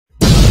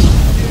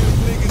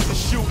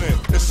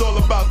it's all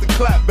about the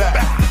clap back.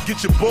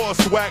 Get your boss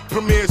whack,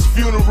 premier's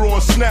funeral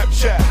on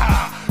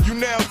Snapchat. You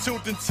now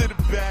tuned into the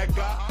bag.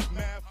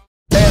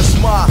 That's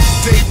my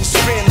Dayton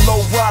spin,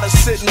 low rider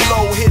sitting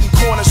low, hitting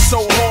corners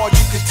so hard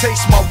you can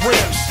taste my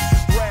rims.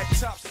 Rag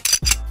tops.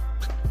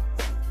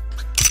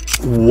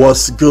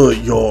 What's good,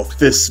 y'all?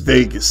 Fisk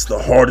Vegas, the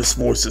hardest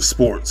voice of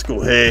sports.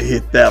 Go ahead,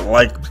 hit that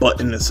like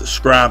button and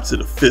subscribe to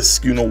the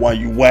Fisk. You know why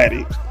you at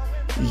it.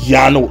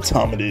 Y'all know what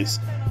time it is.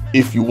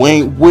 If you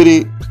ain't with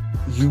it,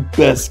 you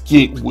best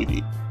get with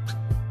it.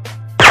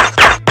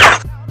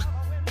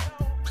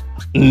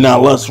 Now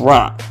let's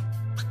rock.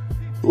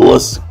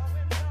 Listen,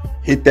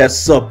 hit that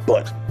sub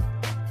button.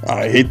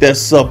 Alright, hit that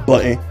sub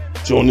button.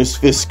 Join this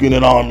Fisk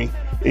Unit army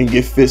and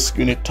get Fisk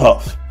Unit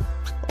tough.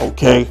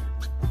 Okay?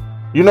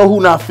 You know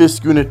who not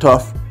Fisk Unit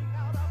tough?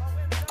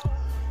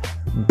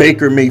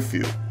 Baker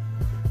Mayfield.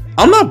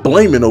 I'm not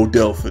blaming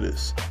Odell for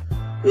this.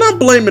 I'm not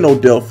blaming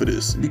Odell for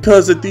this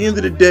because at the end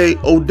of the day,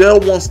 Odell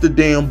wants the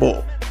damn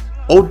ball.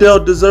 Odell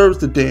deserves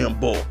the damn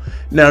ball.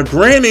 Now,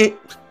 granted,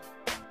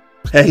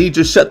 had he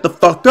just shut the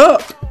fuck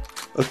up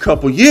a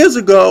couple years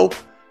ago,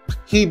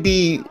 he'd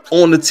be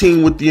on the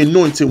team with the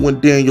anointed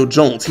with Daniel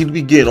Jones. He'd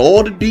be getting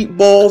all the deep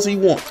balls he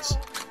wants.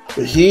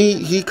 But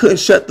he couldn't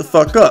shut the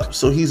fuck up,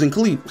 so he's in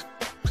Cleveland.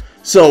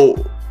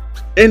 So,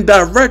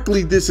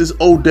 indirectly, this is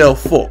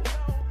Odell's fault.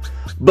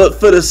 But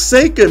for the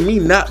sake of me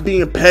not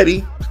being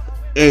petty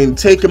and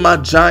taking my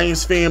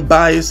Giants fan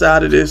bias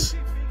out of this,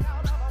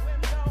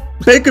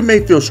 Baker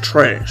Mayfield's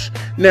trash.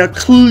 Now,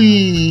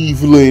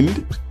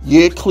 Cleveland,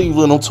 yeah,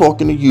 Cleveland, I'm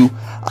talking to you.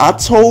 I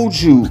told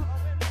you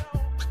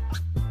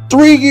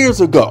 3 years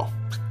ago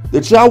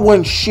that y'all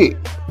wasn't shit,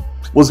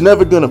 was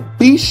never gonna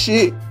be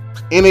shit,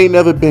 and ain't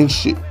never been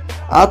shit.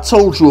 I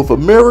told you if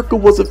America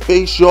was a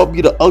face, y'all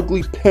be the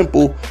ugly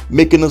pimple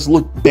making us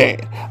look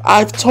bad.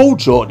 I've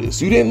told y'all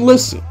this. You didn't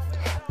listen.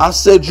 I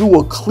said you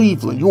were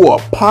Cleveland. You are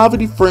a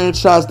poverty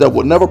franchise that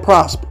would never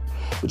prosper.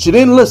 But you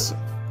didn't listen.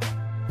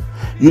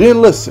 You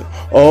didn't listen.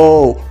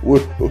 Oh,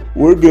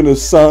 we're going to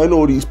sign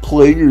all these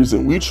players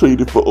and we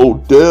traded for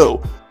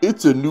Odell.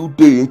 It's a new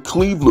day in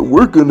Cleveland.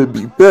 We're going to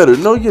be better.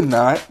 No, you're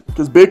not.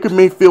 Because Baker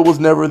Mayfield was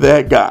never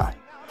that guy.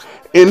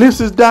 And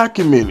this is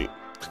documented.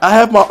 I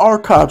have my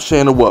archive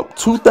channel up.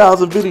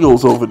 2,000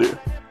 videos over there.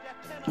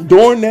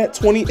 During that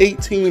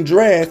 2018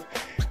 draft,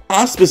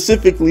 I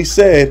specifically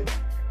said,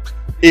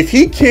 if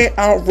he can't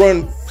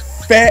outrun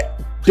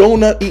fat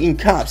donut eating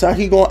cops, how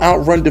he gonna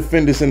outrun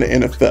defenders in the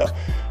NFL?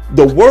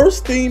 The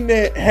worst thing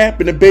that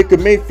happened to Baker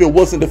Mayfield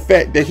wasn't the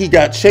fact that he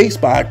got chased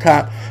by a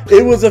cop.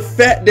 It was the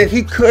fact that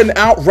he couldn't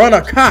outrun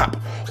a cop.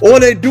 All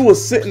they do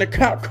is sit in a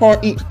cop car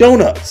and eat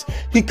donuts.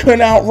 He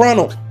couldn't outrun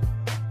them.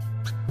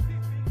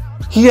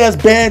 He has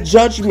bad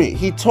judgment.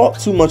 He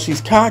talks too much. He's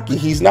cocky.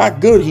 He's not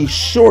good. He's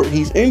short.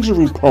 He's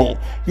injury prone.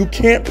 You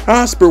can't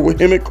prosper with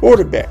him at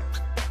quarterback.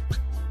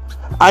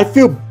 I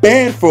feel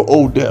bad for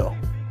Odell.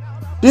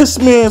 This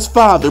man's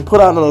father put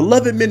out an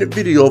 11-minute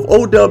video of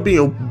Odell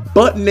being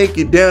butt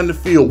naked down the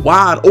field,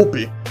 wide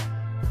open,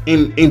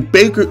 and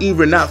Baker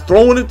either not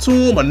throwing it to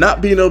him or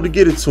not being able to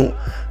get it to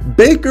him.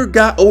 Baker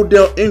got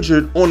Odell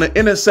injured on an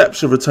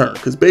interception return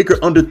because Baker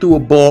underthrew a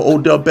ball.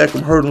 Odell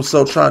Beckham hurt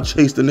himself trying to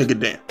chase the nigga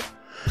down.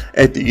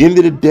 At the end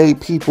of the day,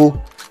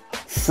 people,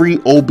 free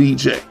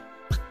OBJ.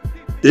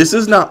 This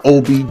is not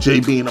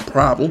OBJ being a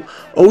problem.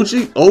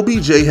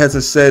 OBJ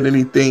hasn't said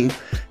anything.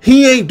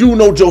 He ain't do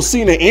no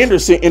Josina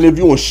Anderson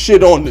interview and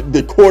shit on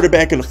the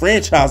quarterback in the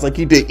franchise like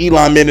he did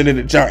Eli Manning and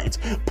the Giants.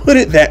 Put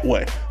it that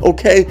way,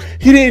 okay?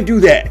 He didn't do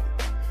that,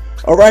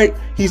 all right?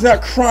 He's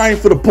not crying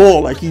for the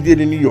ball like he did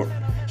in New York.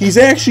 He's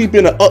actually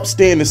been an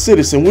upstanding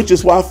citizen, which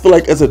is why I feel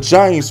like as a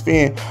Giants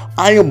fan,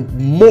 I am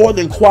more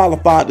than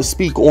qualified to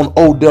speak on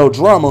Odell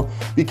drama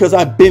because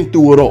I've been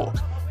through it all.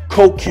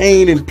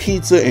 Cocaine and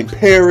pizza in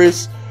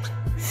Paris,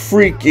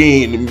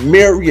 freaking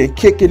Mary and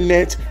kicking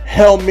nets,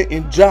 Helmet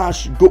and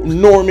Josh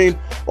Norman,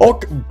 all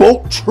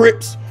boat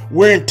trips,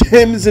 wearing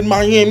Timbs in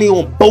Miami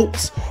on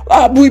boats.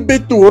 We've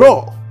been through it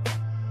all.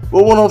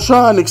 But what I'm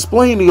trying to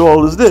explain to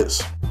y'all is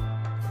this.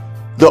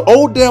 The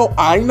Odell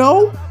I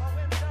know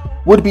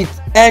would be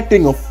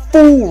acting a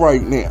fool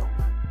right now.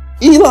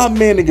 Eli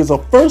Manning is a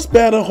first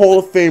ballot Hall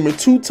of Famer,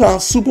 2-time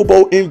Super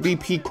Bowl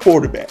MVP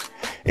quarterback.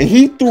 And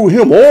he threw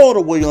him all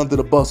the way under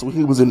the bus when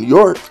he was in New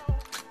York.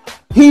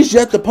 He's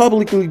yet to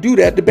publicly do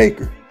that to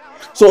Baker.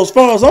 So as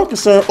far as I'm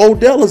concerned,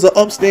 Odell is an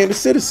upstanding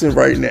citizen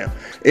right now.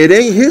 It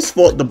ain't his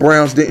fault the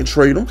Browns didn't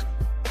trade him.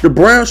 The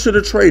Browns should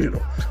have traded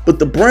him. But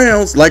the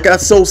Browns, like I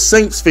told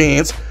Saints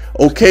fans,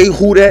 okay,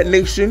 who that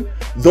nation,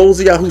 those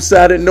of y'all who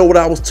said I didn't know what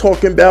I was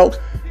talking about,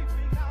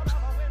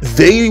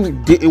 they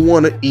didn't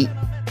want to eat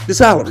the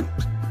salary.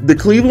 The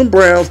Cleveland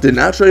Browns did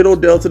not trade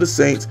Odell to the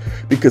Saints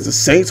because the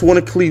Saints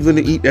wanted Cleveland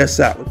to eat that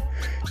salary.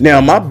 Now,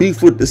 my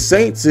beef with the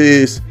Saints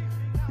is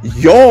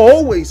y'all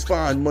always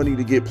find money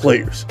to get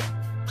players.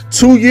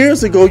 2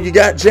 years ago, you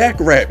got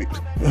Jackrabbit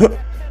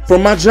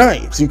from my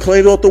Giants. You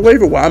claimed off the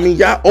waiver wire. I mean,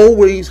 y'all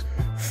always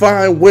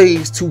find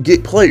ways to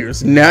get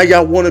players. Now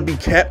y'all want to be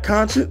cap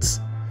conscious?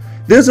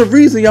 There's a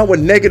reason y'all were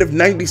negative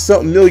 90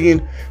 something million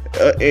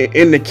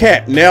in the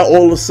cap. Now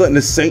all of a sudden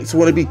the Saints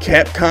want to be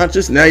cap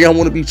conscious. Now y'all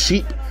want to be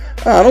cheap.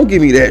 Don't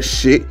give me that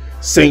shit.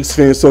 Saints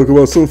fans talking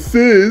about some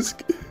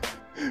Fisk.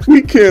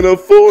 We can't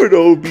afford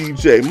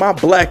OBJ. My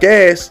black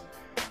ass.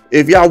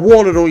 If y'all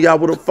wanted them, y'all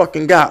would have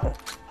fucking got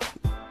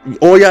them.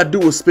 All y'all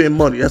do is spend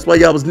money. That's why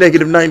y'all was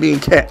negative 90 in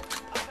cap.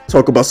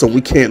 Talk about something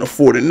we can't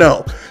afford it.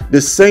 No. The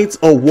Saints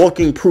are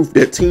walking proof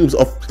that teams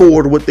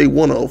afford what they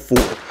want to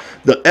afford.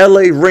 The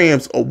LA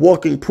Rams are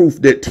walking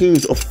proof that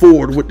teams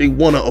afford what they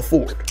want to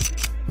afford.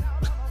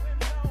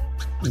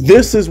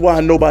 This is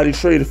why nobody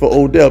traded for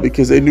Odell,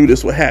 because they knew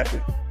this would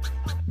happen.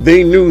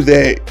 They knew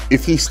that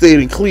if he stayed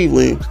in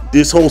Cleveland,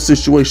 this whole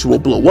situation will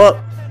blow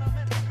up.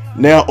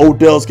 Now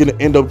Odell's going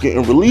to end up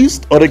getting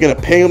released, or they're going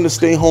to pay him to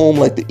stay home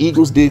like the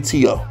Eagles did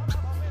T.O.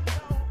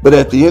 But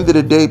at the end of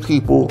the day,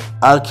 people,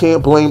 I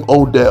can't blame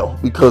Odell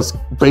because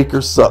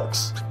Baker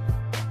sucks.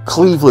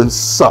 Cleveland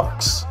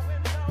sucks.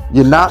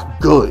 You're not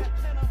good.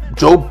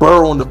 Joe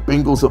Burrow and the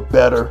Bengals are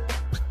better.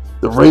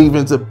 The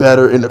Ravens are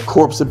better. And the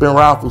corpse of Ben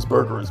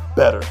Roethlisberger is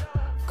better.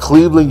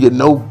 Cleveland, you're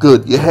no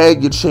good. You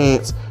had your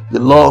chance. You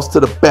lost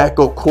to the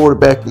backup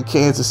quarterback in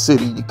Kansas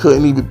City. You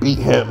couldn't even beat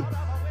him.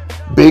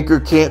 Baker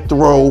can't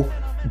throw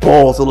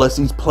balls unless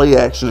he's play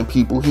action and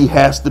people. He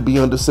has to be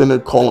under center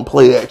calling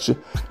play action.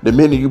 The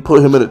minute you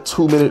put him in a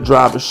 2-minute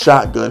drive of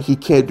shotgun, he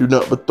can't do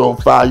nothing but throw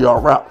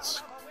 5-yard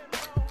routes.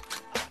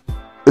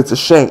 It's a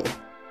shame.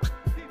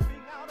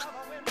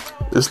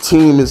 This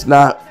team is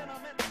not,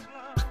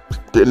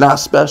 they're not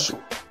special.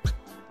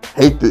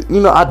 I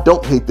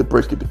don't hate the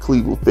break of the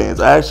Cleveland fans.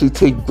 I actually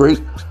take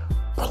great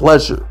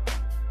pleasure.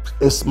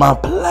 It's my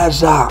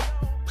pleasure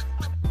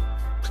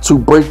to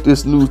break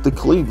this news to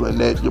Cleveland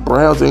that your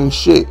Browns ain't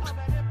shit.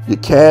 Your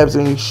Cavs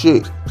ain't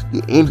shit.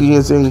 Your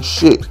Indians ain't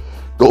shit.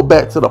 Go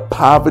back to the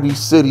poverty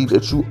city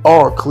that you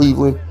are,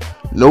 Cleveland.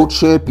 No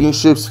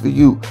championships for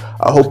you.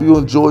 I hope you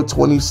enjoyed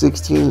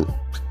 2016.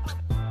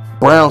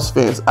 Browns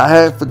fans, I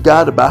hadn't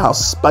forgot about how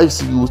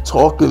spicy you was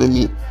talking to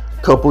me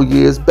a couple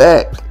years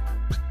back.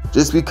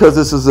 Just because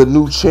this is a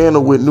new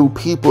channel with new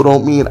people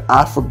don't mean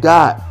I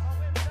forgot.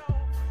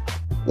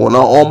 When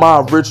on my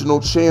original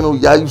channel,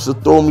 y'all used to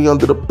throw me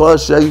under the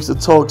bus. Y'all used to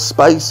talk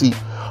spicy.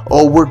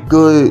 Oh, we're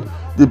good.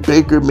 The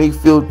Baker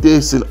Mayfield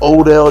this and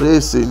Odell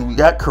this and we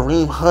got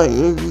Kareem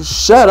Hunt.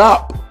 Shut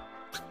up.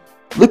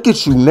 Look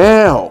at you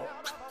now.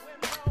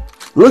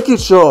 Look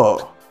at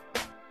y'all.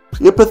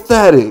 You're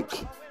pathetic.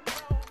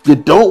 You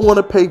don't want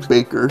to pay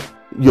Baker.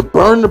 You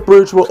burn the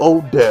bridge with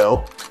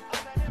Odell.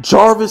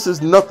 Jarvis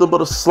is nothing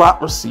but a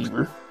slot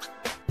receiver.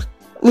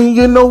 I mean,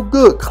 you're no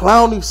good.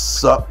 Clowney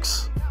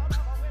sucks.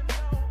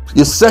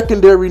 Your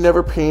secondary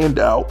never panned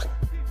out.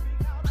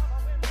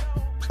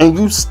 And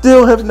you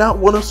still have not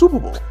won a Super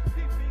Bowl.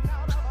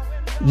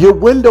 Your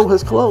window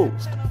has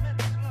closed.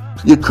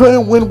 You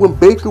couldn't win when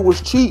Baker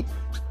was cheap.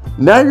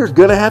 Now you're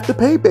going to have to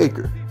pay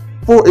Baker.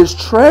 For as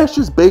trash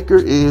as Baker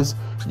is,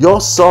 y'all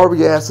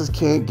sorry asses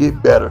can't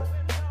get better.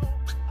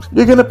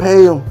 You're going to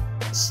pay him.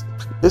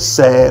 It's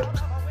sad.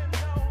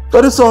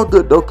 But it's all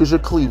good though, because you're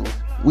Cleveland.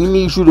 We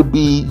need you to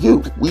be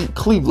you.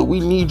 Cleveland,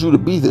 we need you to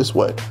be this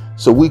way.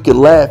 So we can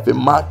laugh and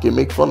mock and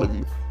make fun of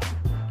you.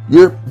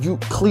 You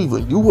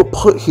Cleveland, you were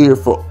put here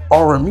for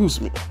our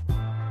amusement.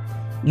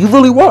 You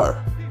really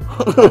were.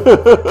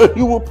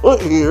 You were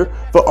put here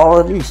for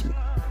our amusement.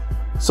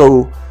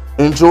 So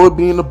enjoy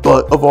being the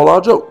butt of all our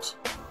jokes.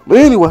 But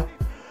anyway,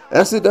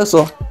 that's it. That's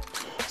all.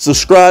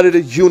 Subscribe to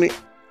the unit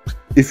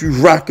if you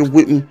rocking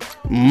with me.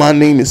 My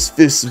name is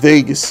Fisk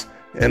Vegas,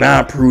 and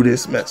I approve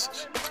this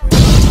message.